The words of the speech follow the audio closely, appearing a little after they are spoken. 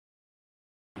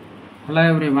Hello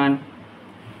everyone.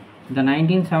 The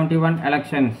 1971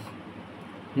 elections.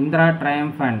 Indira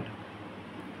triumphant.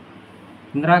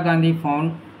 Indira Gandhi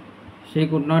found she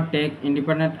could not take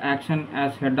independent action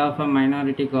as head of a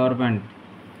minority government.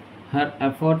 Her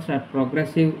efforts at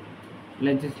progressive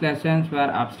legislations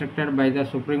were obstructed by the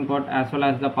Supreme Court as well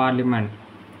as the Parliament.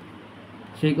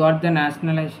 She got the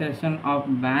nationalization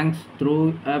of banks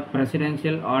through a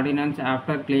presidential ordinance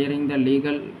after clearing the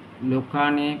legal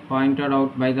lacuna pointed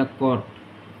out by the court.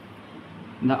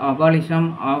 The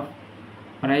abolition of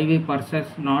privy purses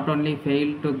not only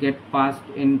failed to get passed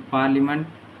in Parliament,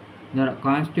 the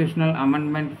constitutional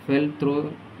amendment fell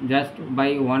through just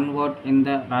by one vote in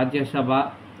the Rajya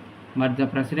Sabha, but the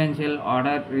presidential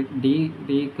order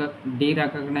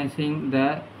derecognizing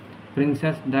the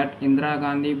princess that Indira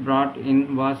Gandhi brought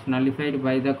in was nullified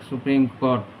by the Supreme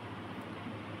Court.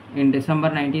 In December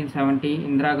 1970,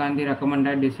 Indira Gandhi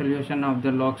recommended dissolution of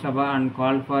the Lok Sabha and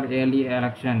called for early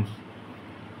elections.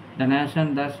 The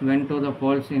nation thus went to the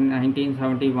polls in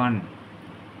 1971.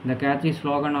 The catchy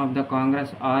slogan of the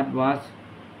Congress was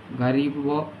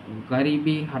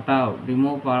Garibi Hatao,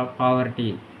 remove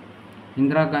poverty.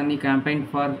 Indira Gandhi campaigned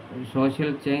for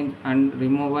social change and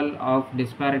removal of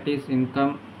disparities in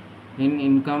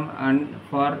income and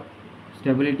for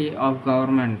stability of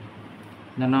government.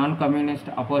 The non-communist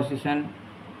opposition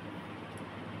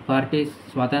parties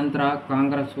Swatantra,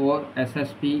 Congress or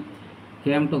SSP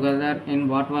came together in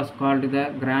what was called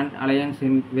the Grand Alliance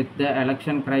with the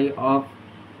election cry of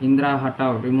Indira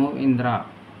Hatao, remove Indira.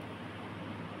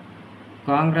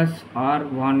 Congress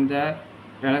won the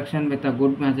election with a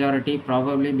good majority,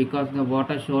 probably because the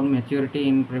voters showed maturity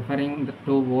in preferring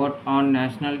to vote on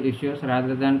national issues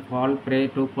rather than fall prey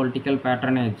to political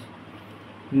patronage.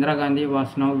 Indira Gandhi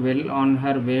was now well on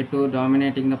her way to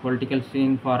dominating the political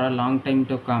scene for a long time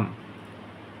to come.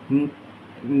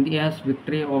 India's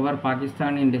victory over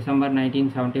Pakistan in December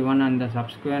 1971 and the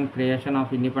subsequent creation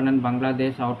of independent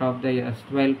Bangladesh out of the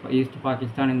erstwhile East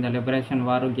Pakistan in the Liberation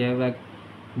War gave a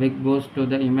big boost to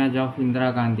the image of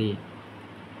Indira Gandhi.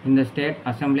 In the state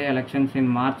assembly elections in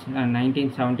March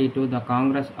 1972, the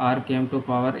Congress came to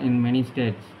power in many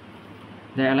states.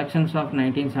 The elections of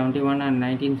 1971 and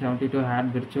 1972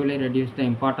 had virtually reduced the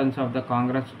importance of the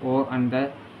Congress and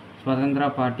the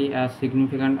Swatantra Party as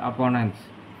significant opponents.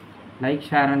 Like,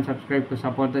 share and subscribe to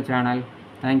support the channel.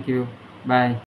 Thank you. Bye.